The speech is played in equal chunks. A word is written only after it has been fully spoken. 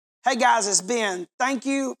Hey guys, it's Ben. Thank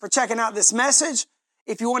you for checking out this message.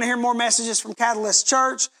 If you want to hear more messages from Catalyst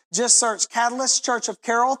Church, just search Catalyst Church of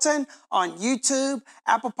Carrollton on YouTube,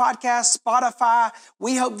 Apple Podcasts, Spotify.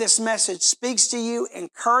 We hope this message speaks to you,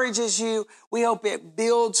 encourages you. We hope it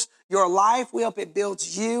builds your life. We hope it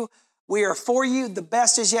builds you. We are for you. The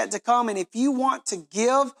best is yet to come. And if you want to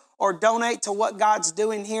give or donate to what God's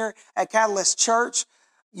doing here at Catalyst Church,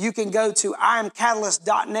 you can go to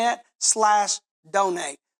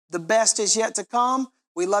imcatalyst.net/donate. The best is yet to come.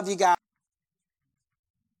 We love you guys.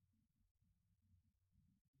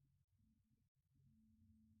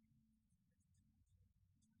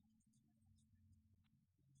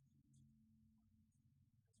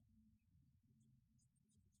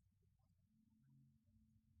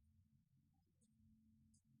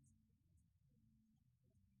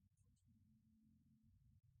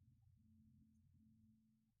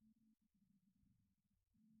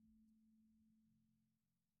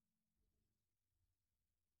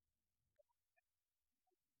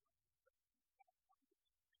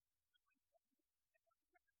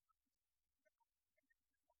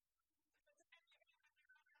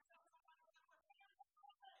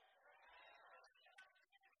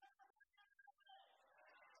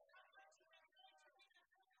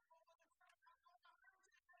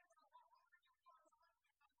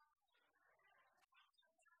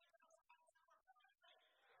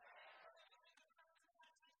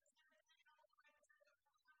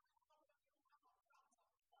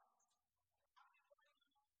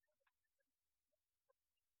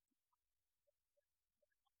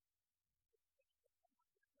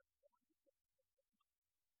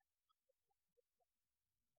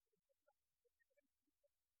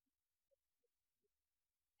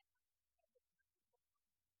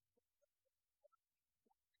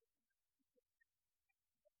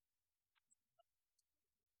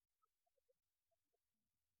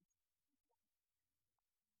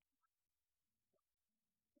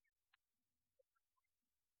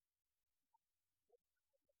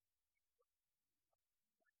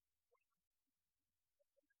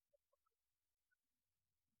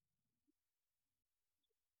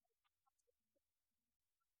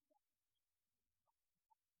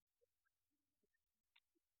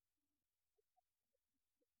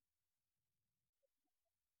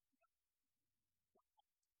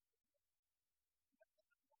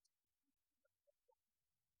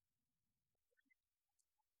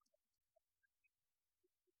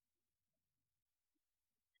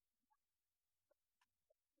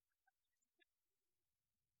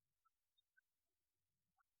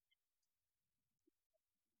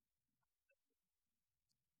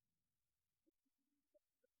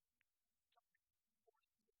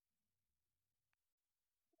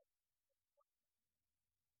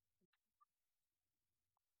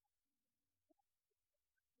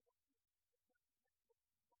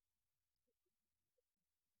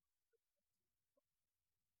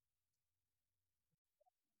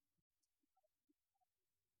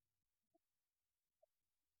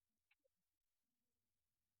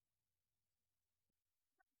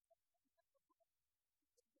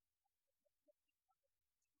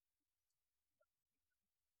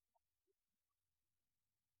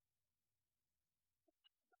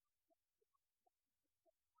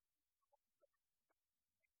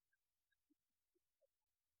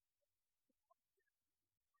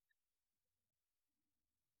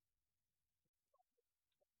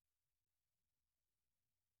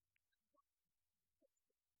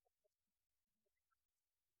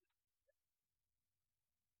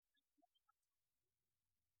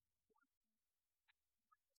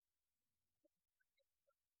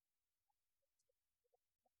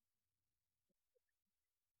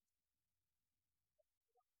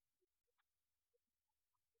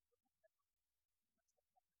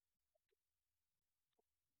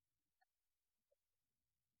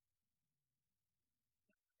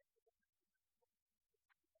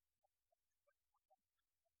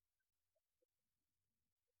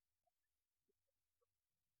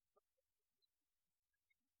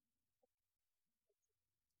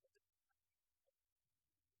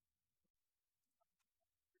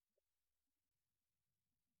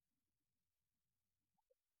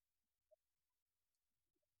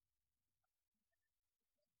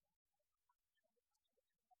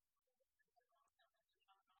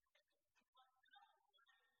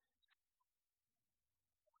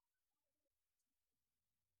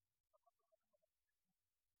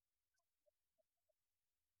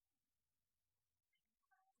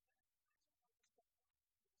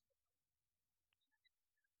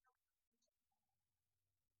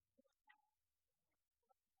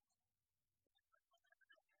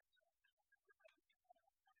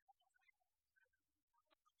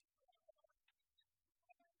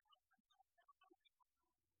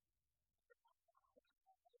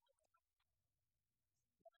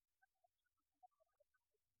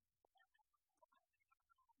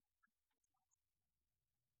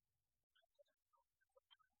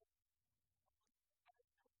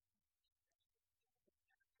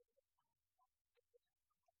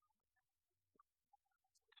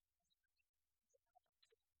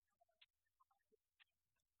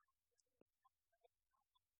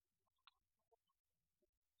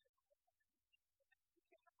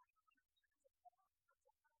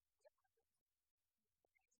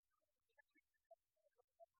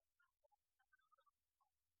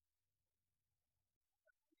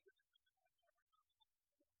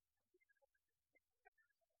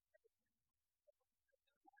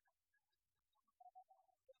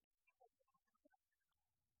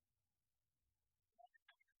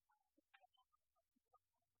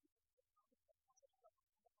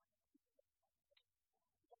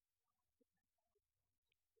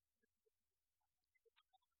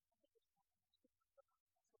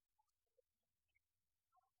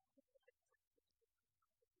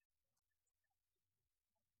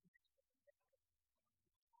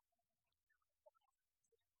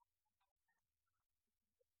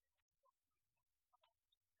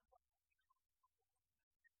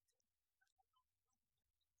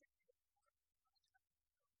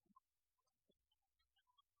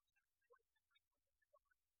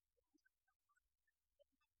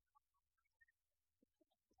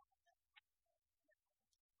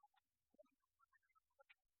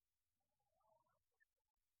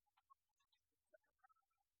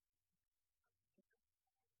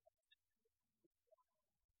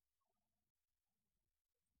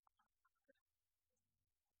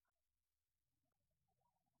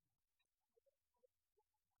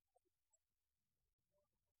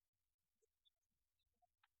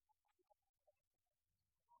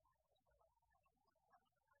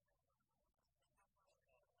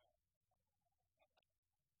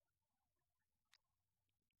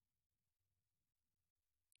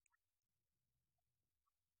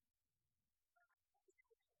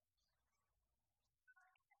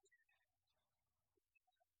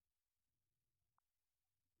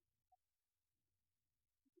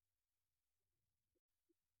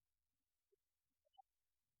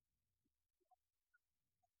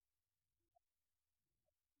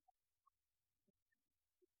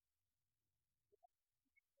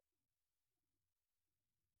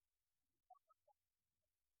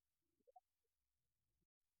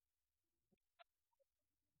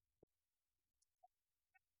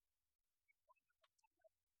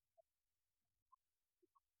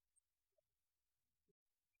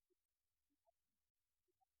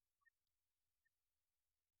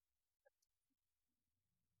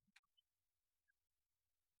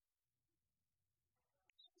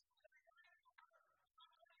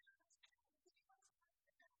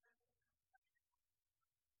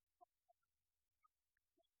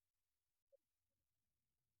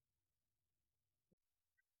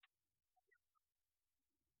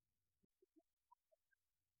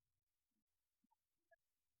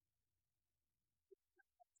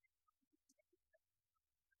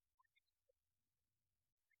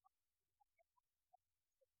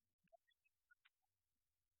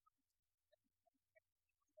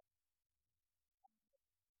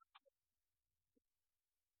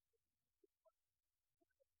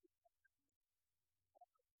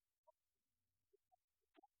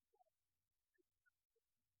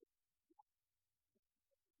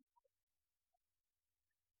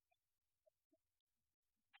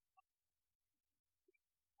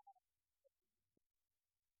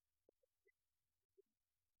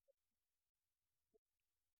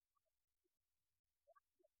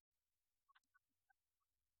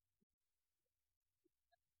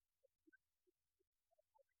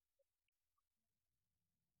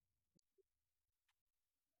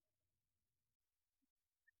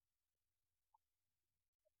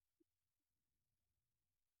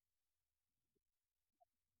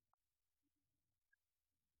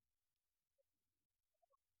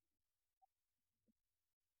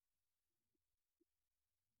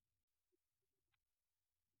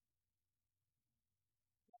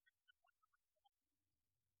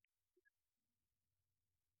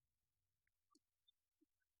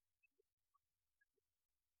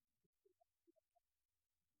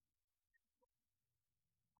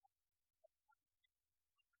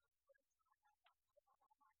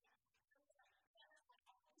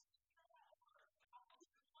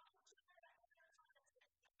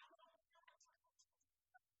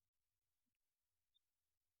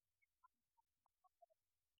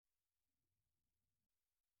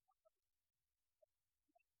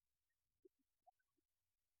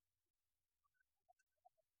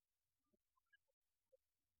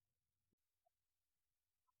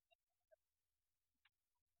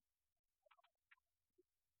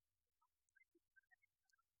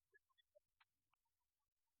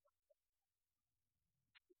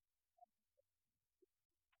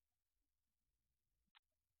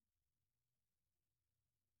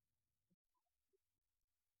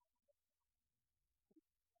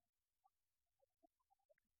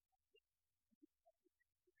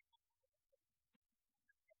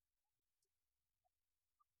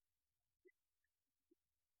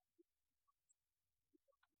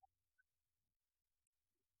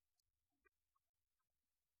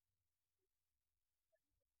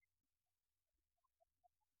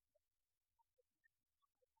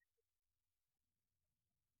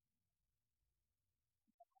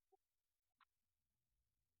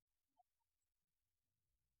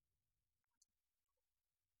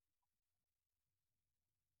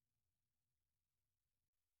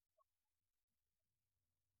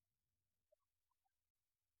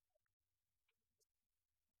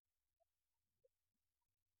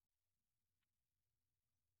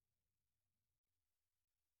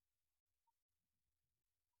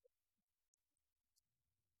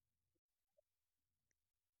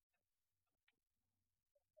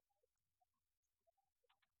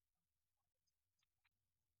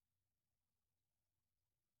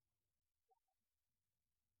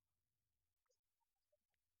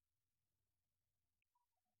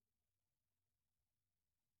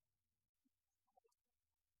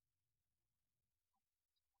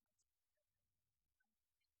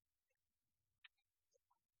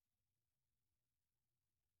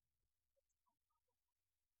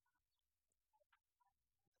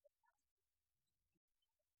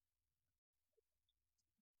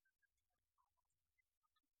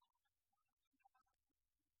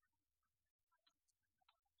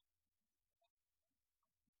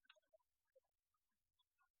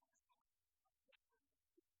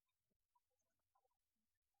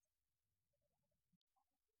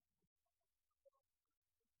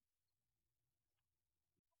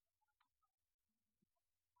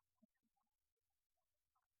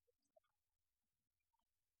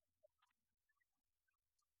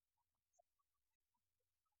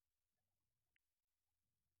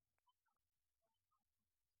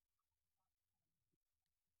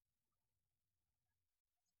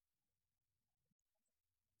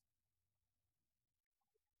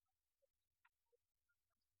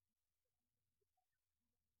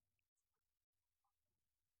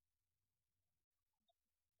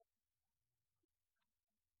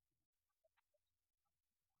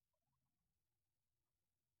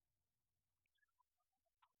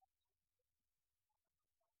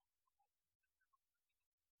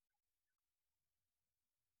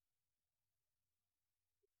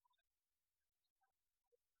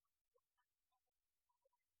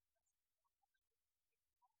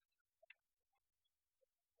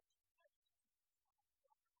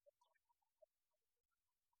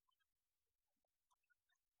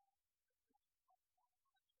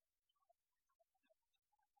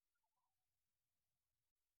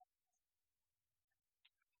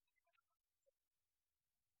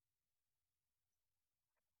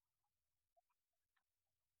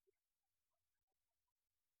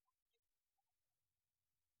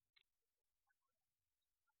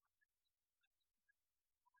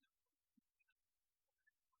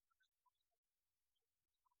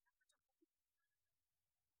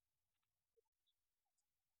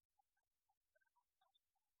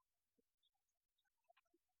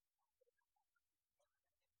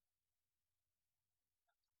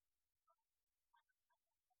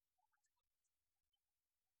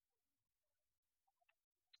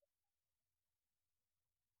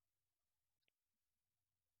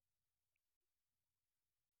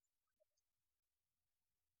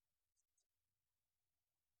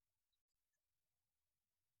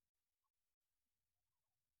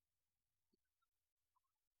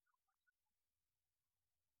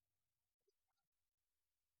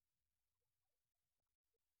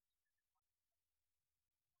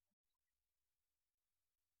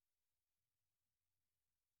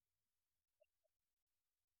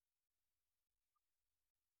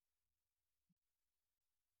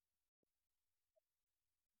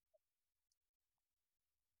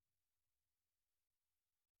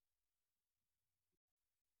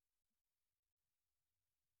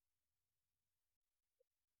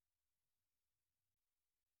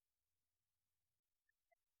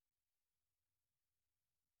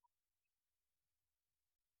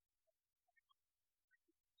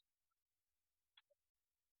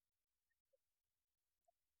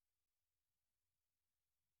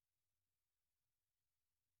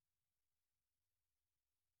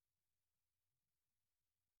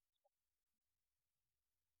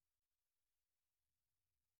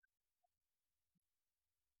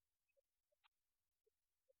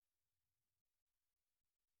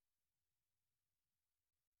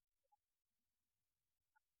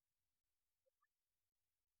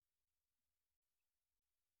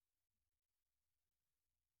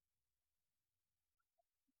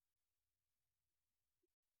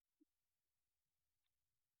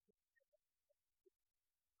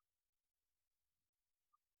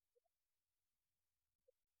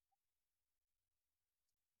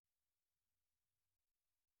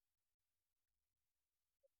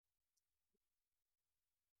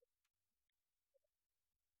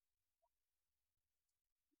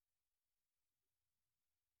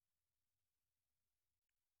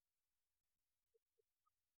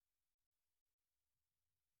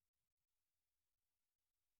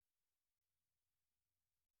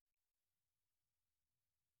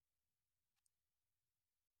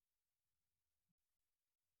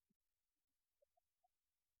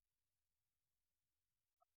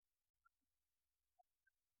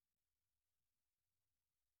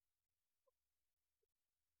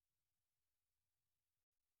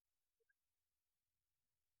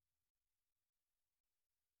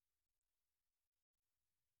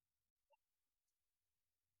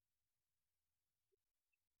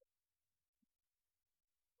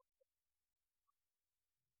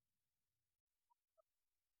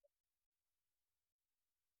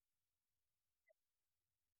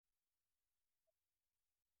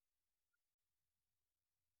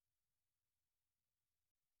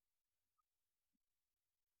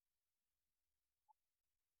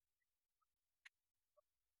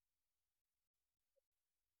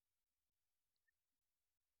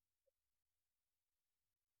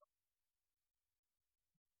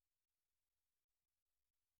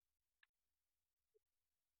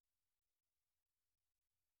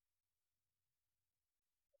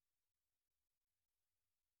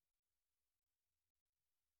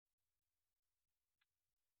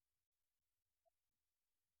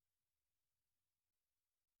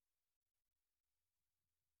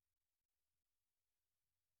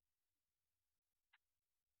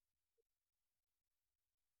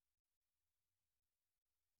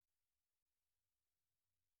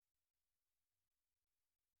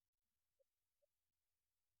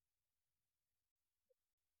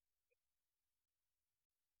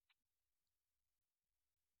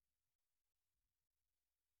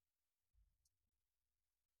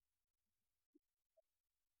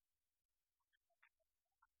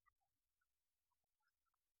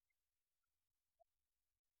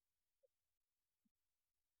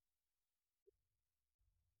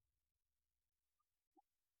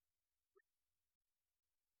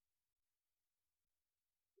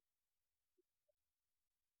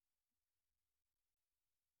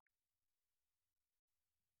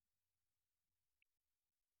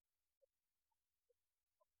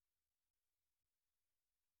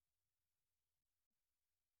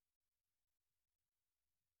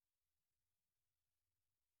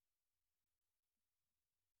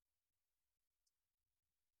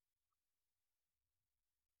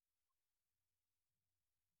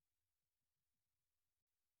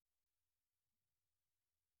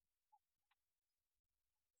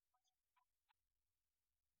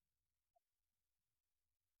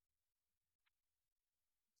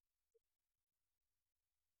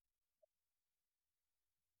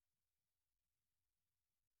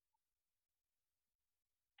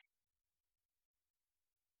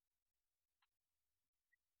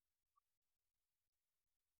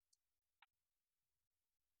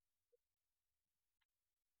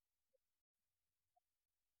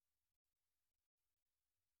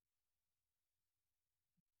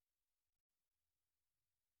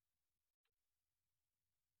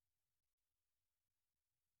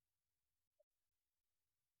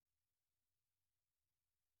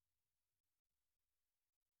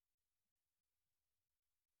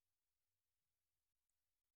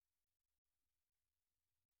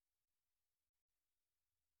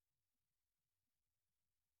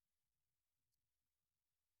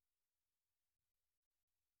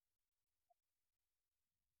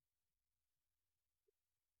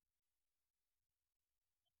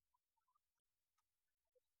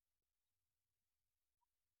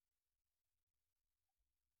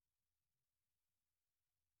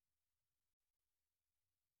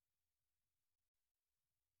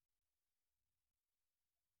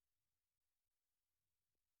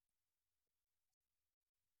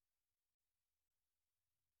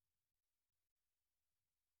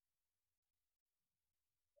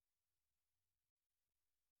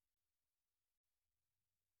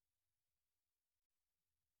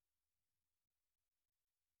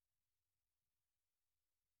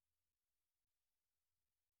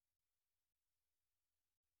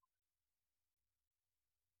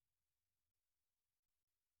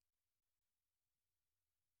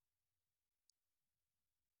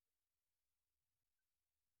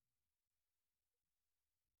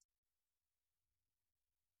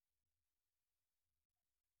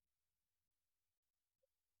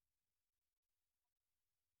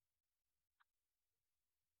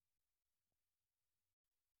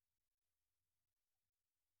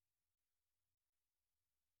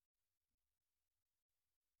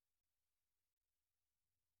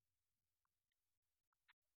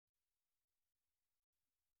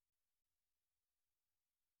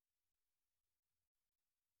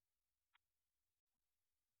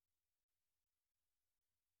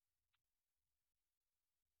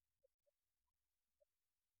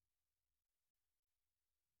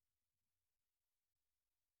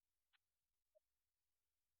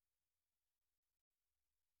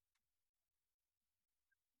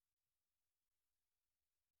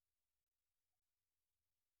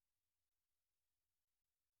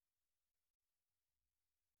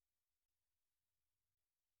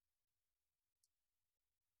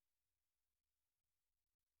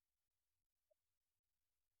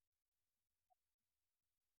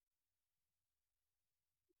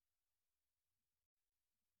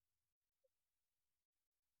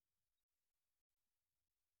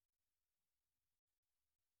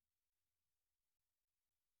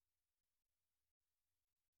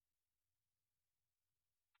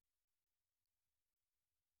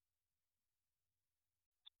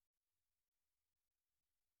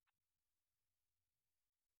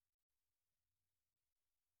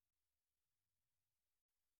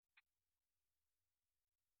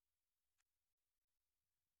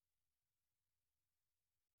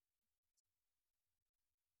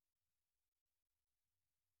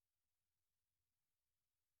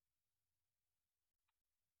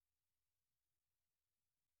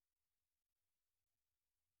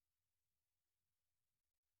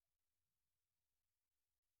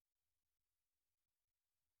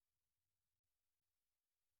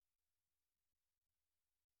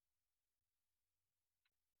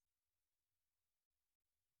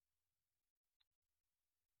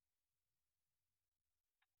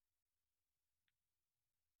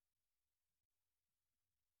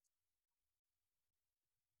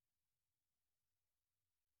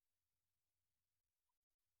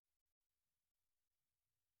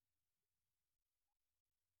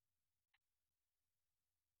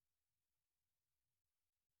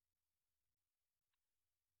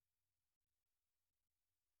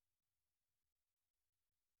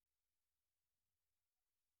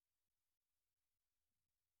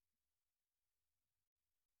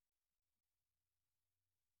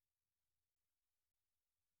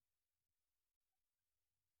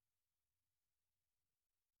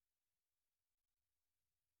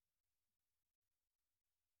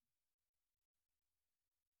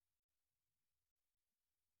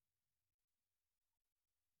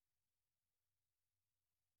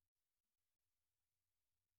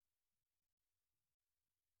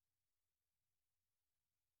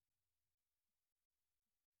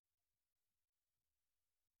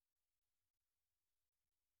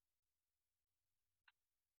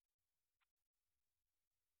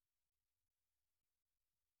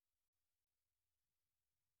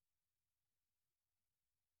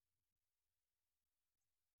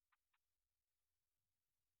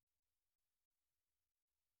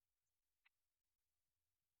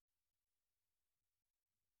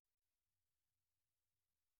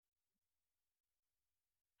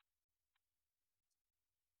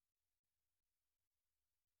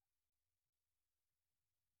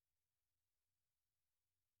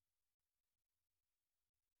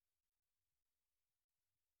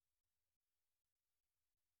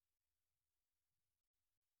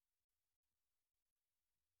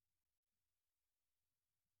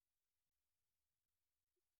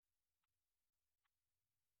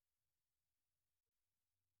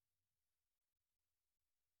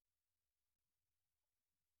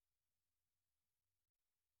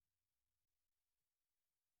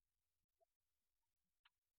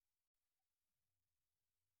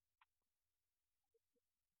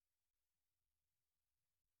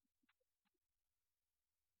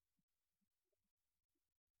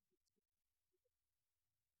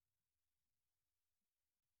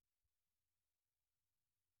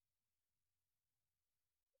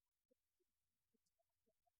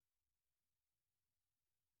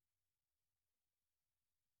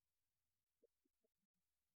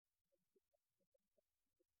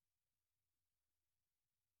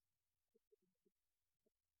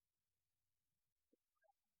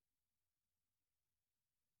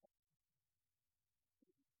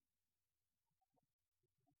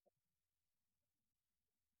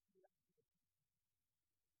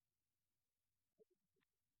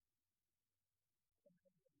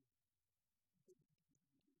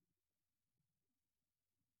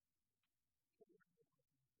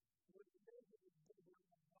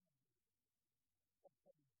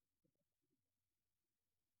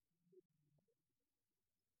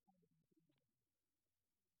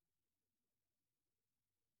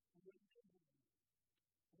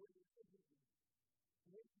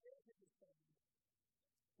 When religion is saved,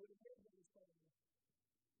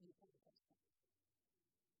 you can't touch them.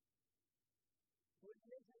 When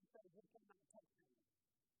religion is saved, you cannot touch them,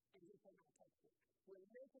 and you cannot touch them. When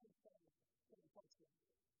religion is saved, you can touch them.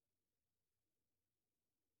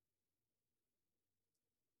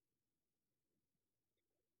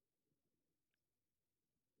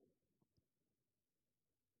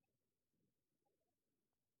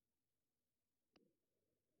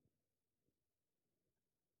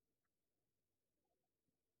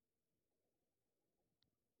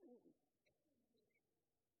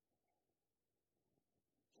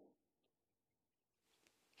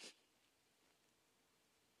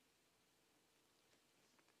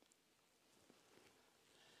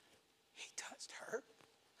 He touched her.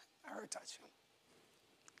 Her touched him.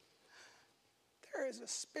 There is a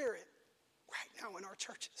spirit right now in our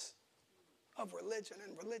churches of religion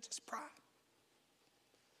and religious pride.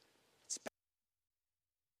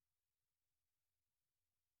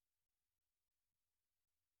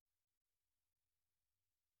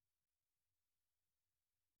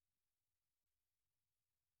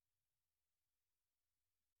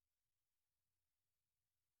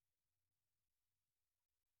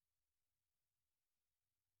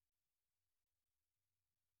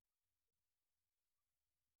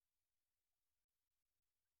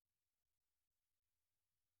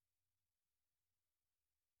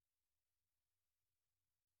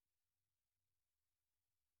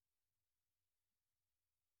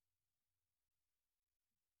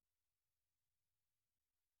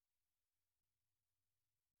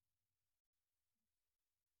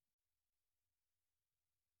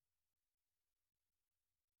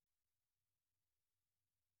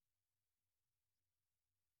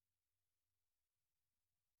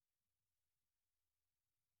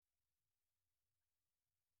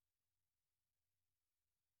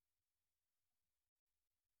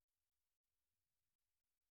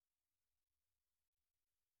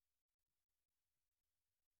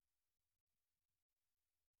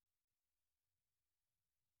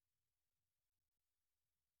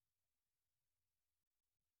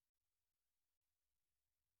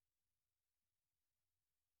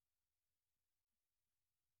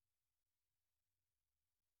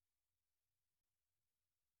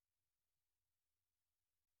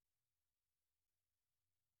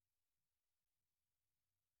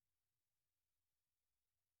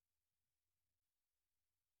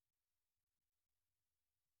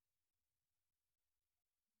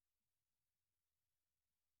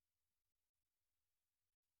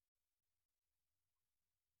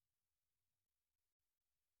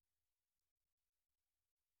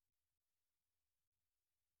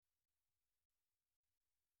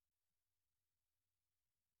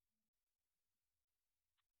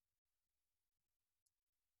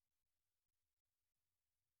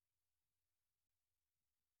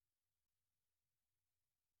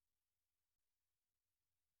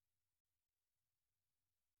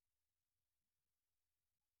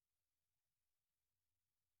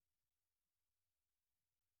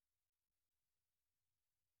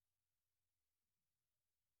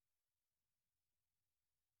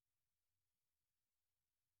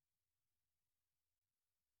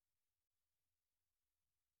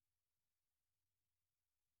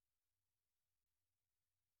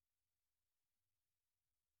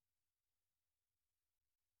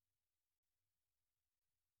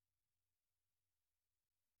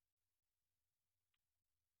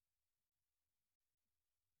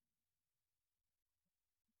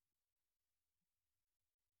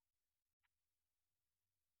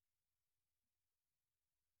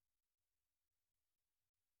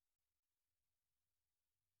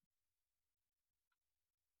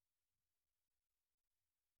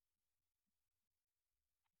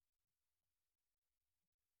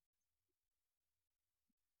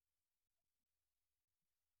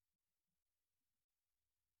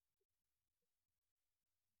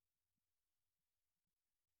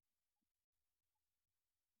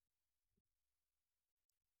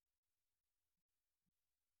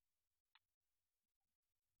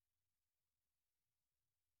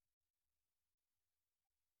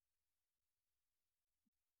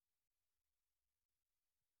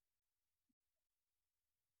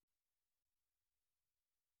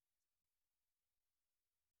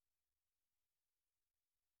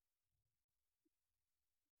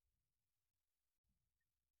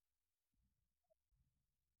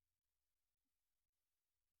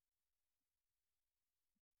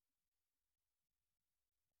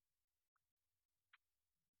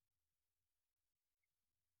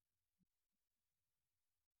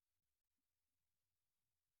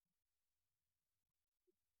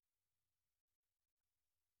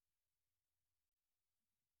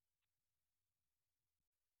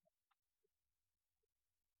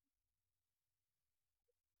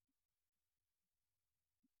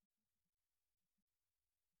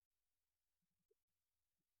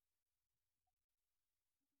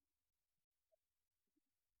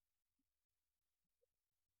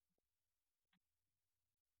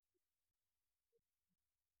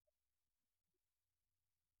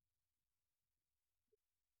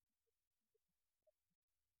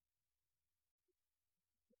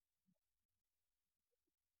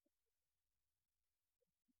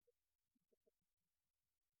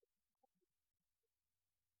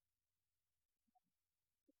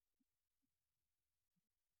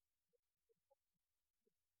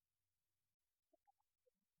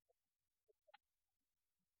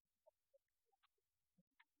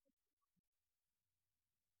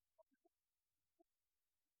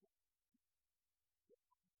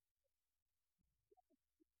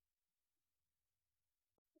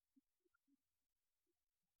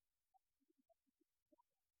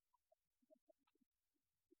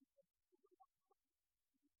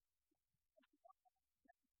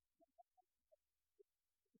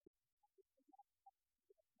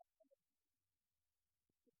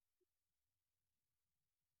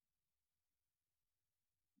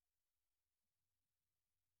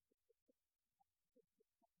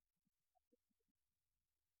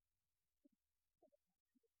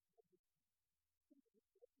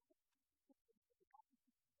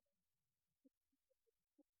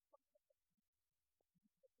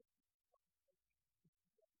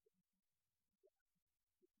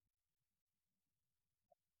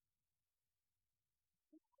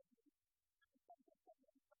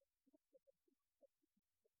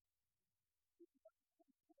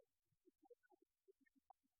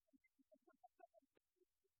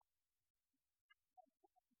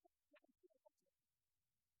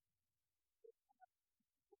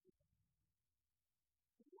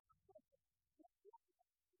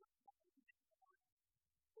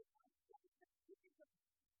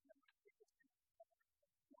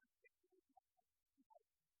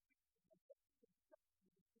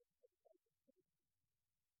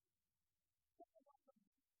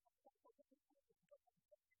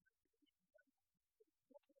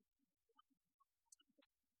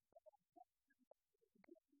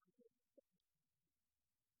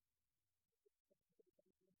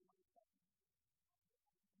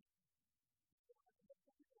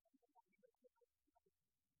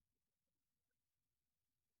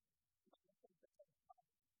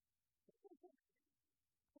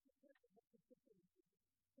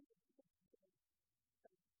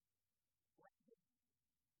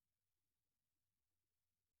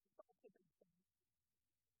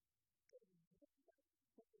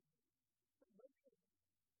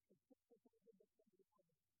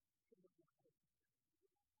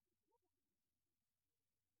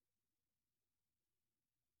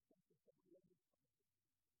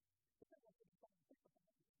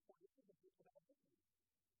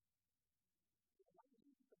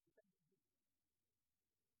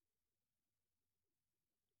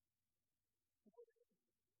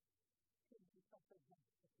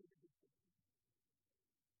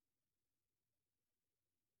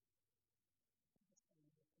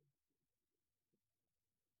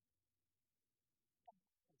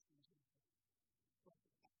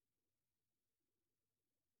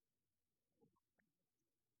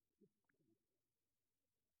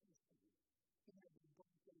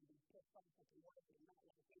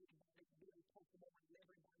 comfortable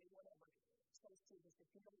around everybody, whatever. So Jesus, if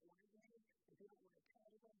you don't like me, if you don't like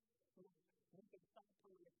Catalyst, you can stop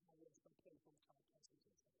coming to Catalyst, but please don't start trusting Jesus.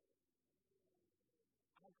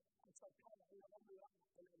 It's so Paul, only life,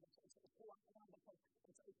 it's who I am because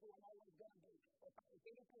it's who I'm always going to be. If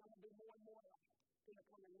anything, I'm going to be more and more like in the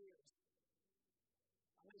coming years.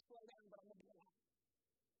 I'm going to slow down, but I'm going to be like.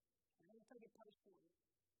 I'm going to take it personally.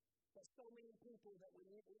 There's so many people that when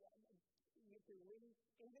you can leave,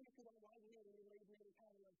 even if you don't like me and you leave me and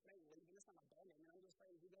kind of like, hey, leaving, it's not a bad name. I'm just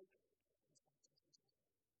saying, you go,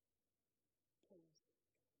 please.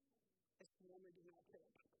 This woman did not care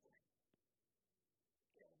about the way.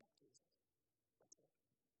 Care about Jesus.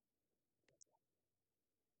 That's it.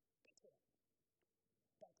 That's it. That's it.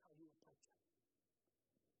 That's how you approach it.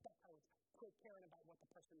 That's how it's quit caring about what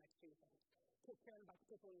the person next to you thinks. Quit caring about the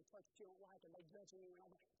people in your church that you don't like and they judging you and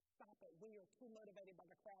all that. Stop it. We are too motivated by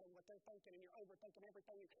the crowd and what they're thinking, and you're overthinking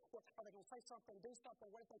everything. Are they going to say something, do something?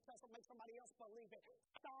 What if they tell something, make somebody else believe it?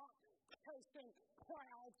 Stop chasing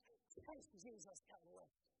crowds. Chase Jesus,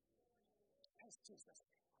 Catalyst. Chase Jesus.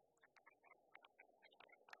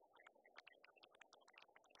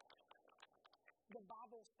 The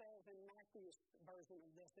Bible says in Matthew's version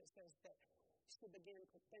of this, it says that she began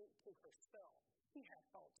to think to herself. She had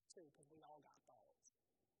thoughts too, because we all got thoughts.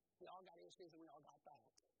 We all got issues and we all got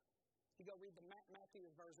thoughts. You go read the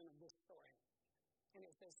Matthew's version of this story, and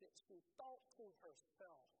it says that she thought to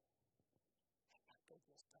herself, if I could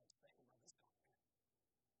just touch the hem of his garment.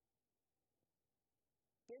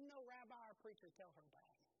 Didn't no rabbi or preacher tell her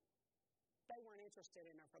that. They weren't interested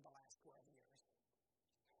in her for the last 12 years.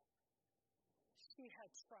 She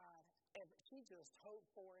had tried, she just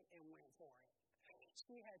hoped for it and went for it.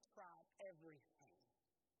 She had tried everything.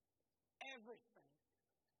 Everything.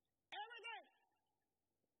 Everything!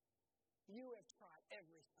 You have tried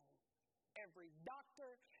everything. Every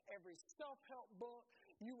doctor, every self-help book.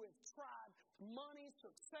 You have tried money,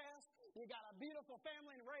 success. You got a beautiful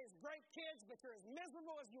family and raised great kids, but you're as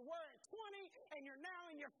miserable as you were at 20, and you're now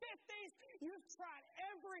in your 50s. You've tried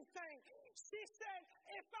everything. She said,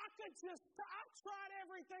 if I could just, I've tried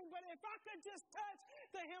everything, but if I could just touch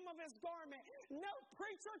the hem of his garment. No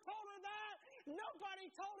preacher told her that. Nobody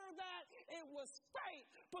told her that. It was fate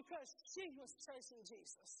because she was chasing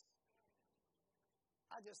Jesus.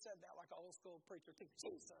 I just said that like an old school preacher too.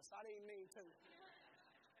 Jesus, I didn't mean to.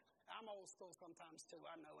 I'm old school sometimes too.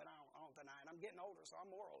 I know it. I don't deny it. I'm getting older, so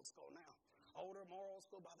I'm more old school now. Older, more old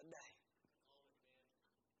school by the day.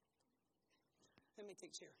 Let me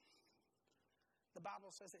teach here. The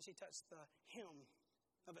Bible says that she touched the hem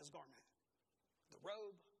of his garment. The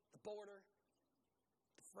robe, the border,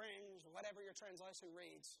 the fringe, whatever your translation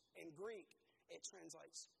reads. In Greek, it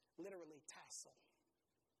translates literally tassel.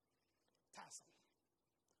 Tassel.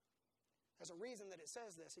 There's a reason that it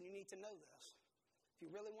says this, and you need to know this. If you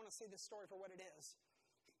really want to see this story for what it is,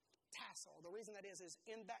 tassel. The reason that is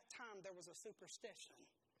in that time there was a superstition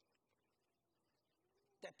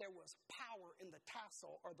that there was power in the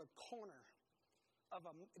tassel or the corner of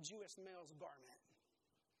a Jewish male's garment.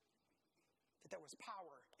 That there was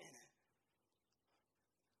power in it.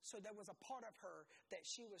 So there was a part of her that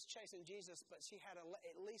she was chasing Jesus, but she had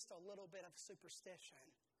at least a little bit of superstition.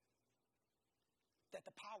 That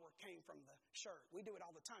the power came from the shirt. We do it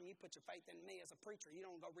all the time. You put your faith in me as a preacher. You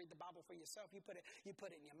don't go read the Bible for yourself. You put it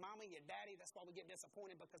in your mama, your daddy. That's why we get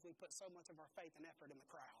disappointed, because we put so much of our faith and effort in the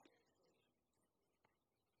crowd.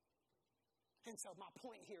 And so my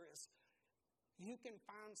point here is, you can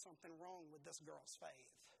find something wrong with this girl's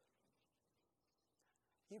faith.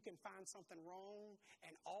 You can find something wrong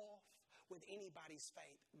and off with anybody's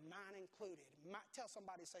faith, mine included. Tell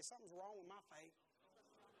somebody, say, something's wrong with my faith.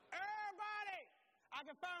 Everybody! I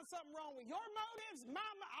can find something wrong with your motives.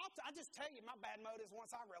 I just tell you my bad motives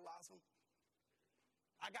once I realize them.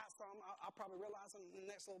 I got some. I'll probably realize them in the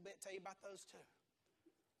next little bit. Tell you about those too.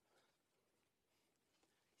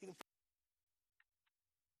 You can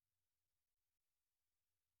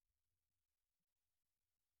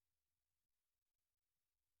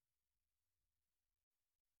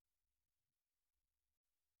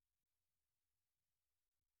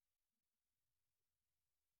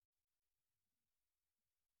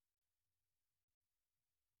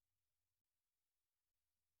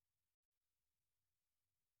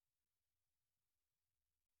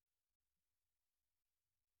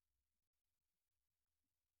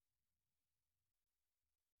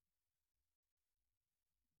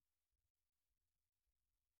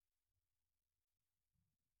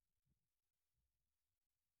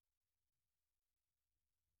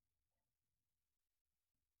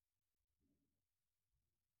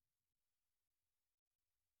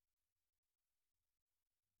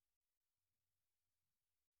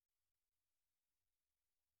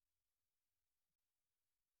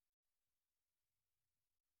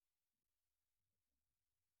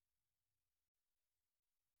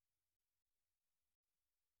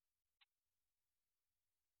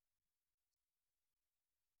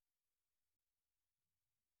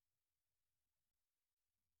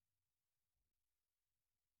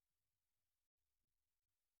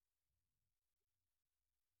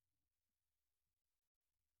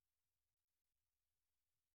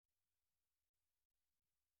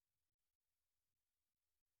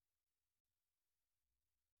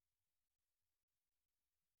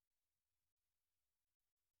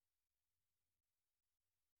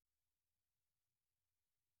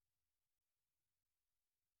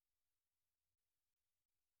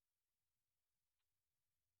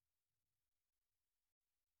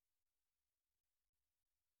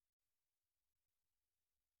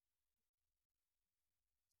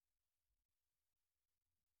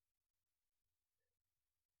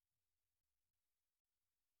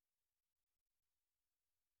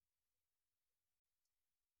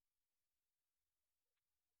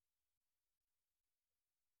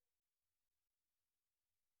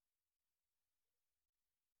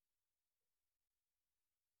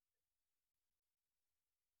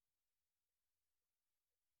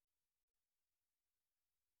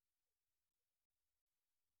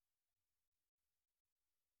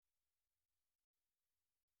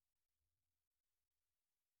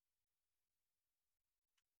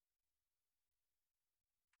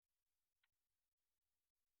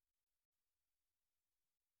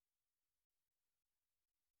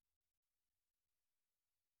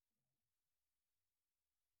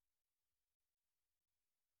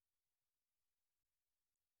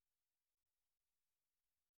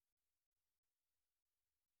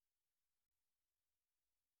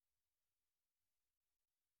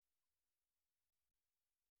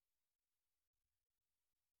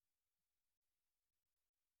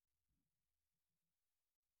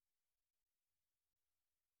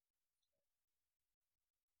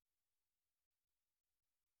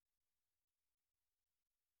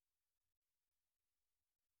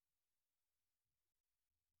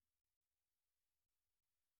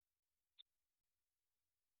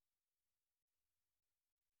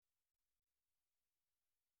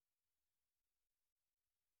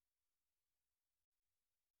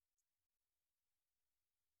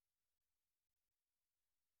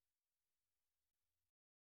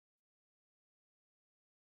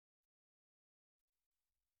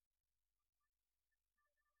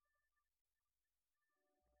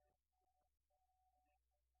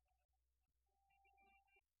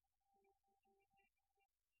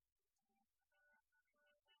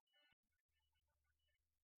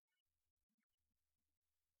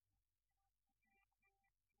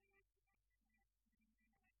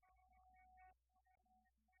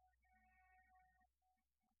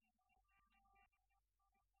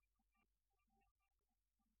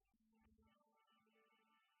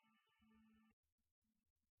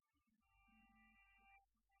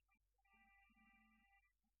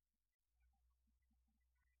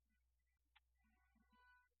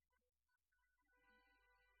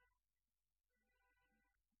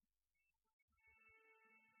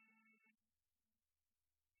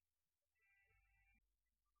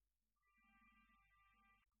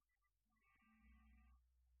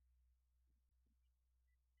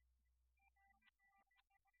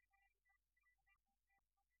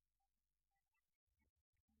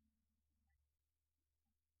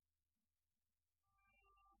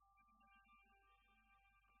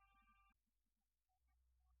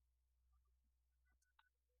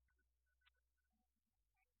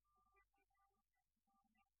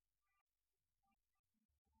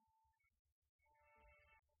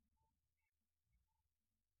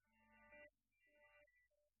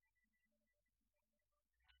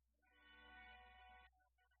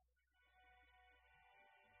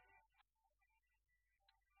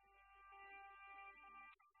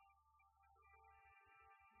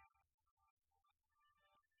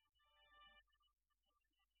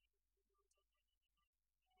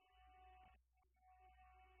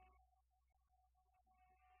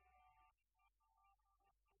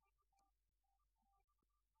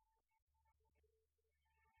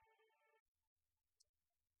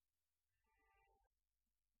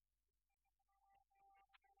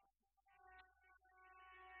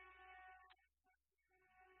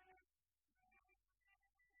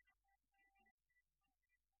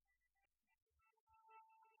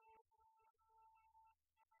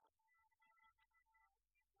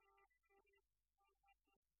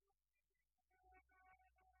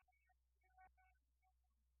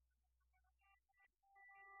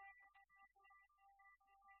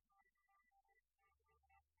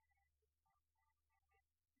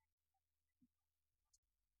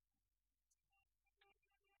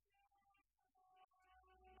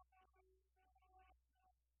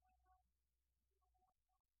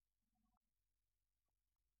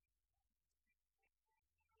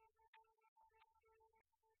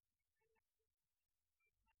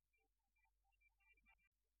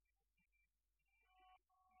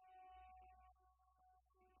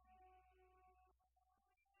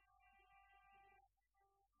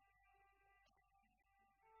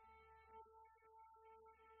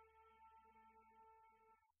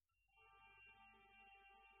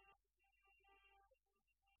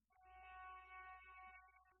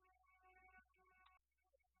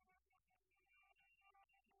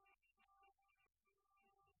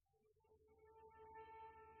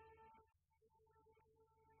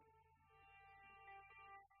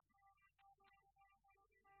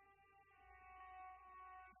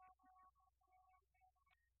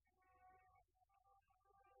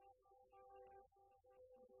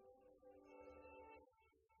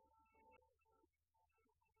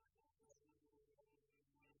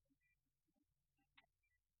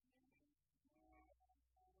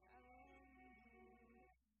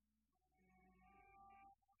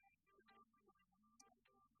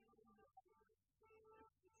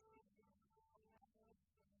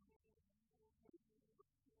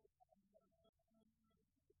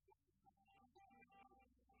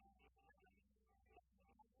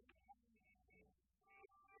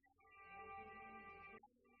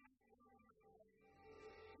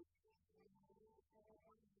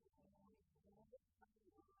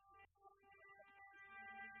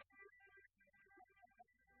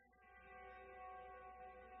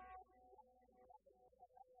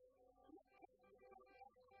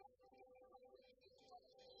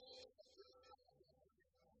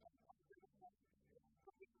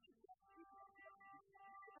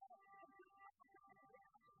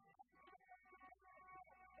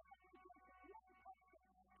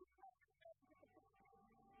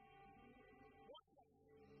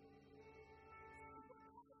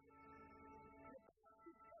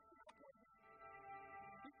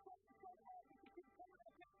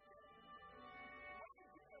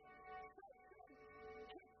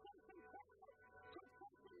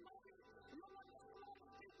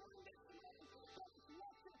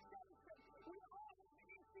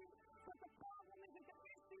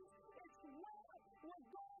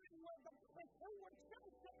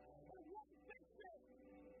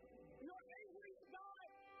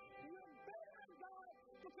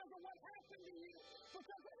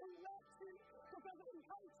because of who loves you, because of who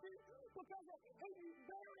hates you, because of who you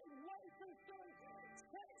bear and way through things.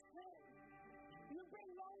 Chase him. You've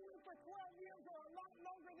been lonely for 12 years or a lot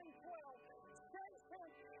longer than 12. Chase him.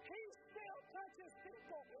 He still touches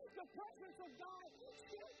people. The presence of God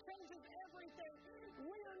still changes everything.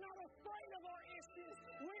 We are not afraid of our issues.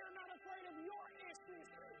 We are not afraid of your issues.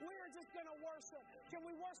 We are just going to worship. Can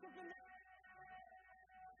we worship in that?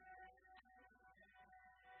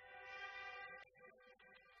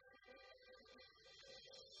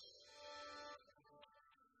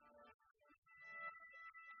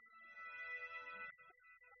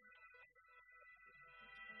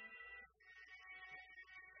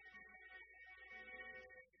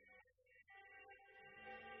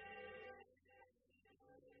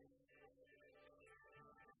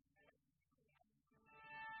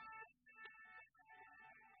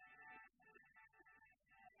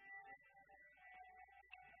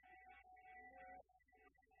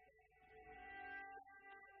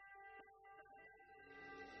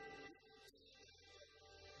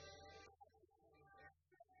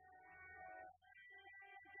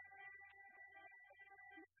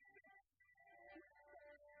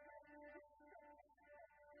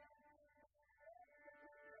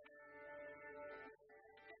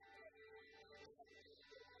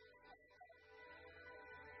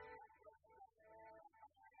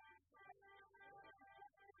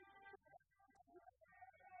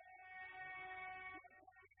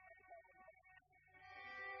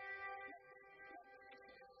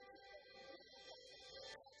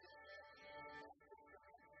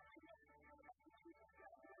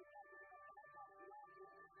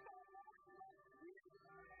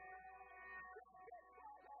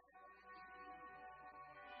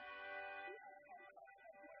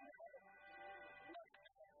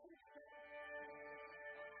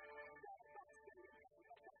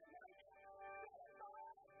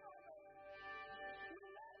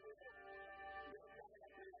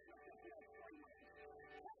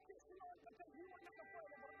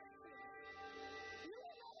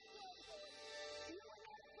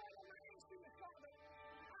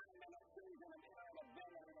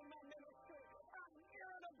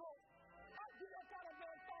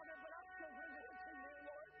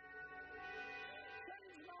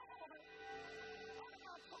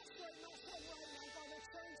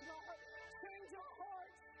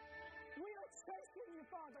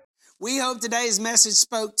 We hope today's message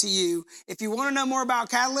spoke to you. If you want to know more about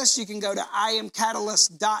Catalyst, you can go to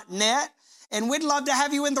iamcatalyst.net. And we'd love to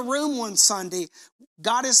have you in the room one Sunday.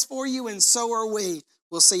 God is for you, and so are we.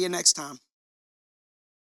 We'll see you next time.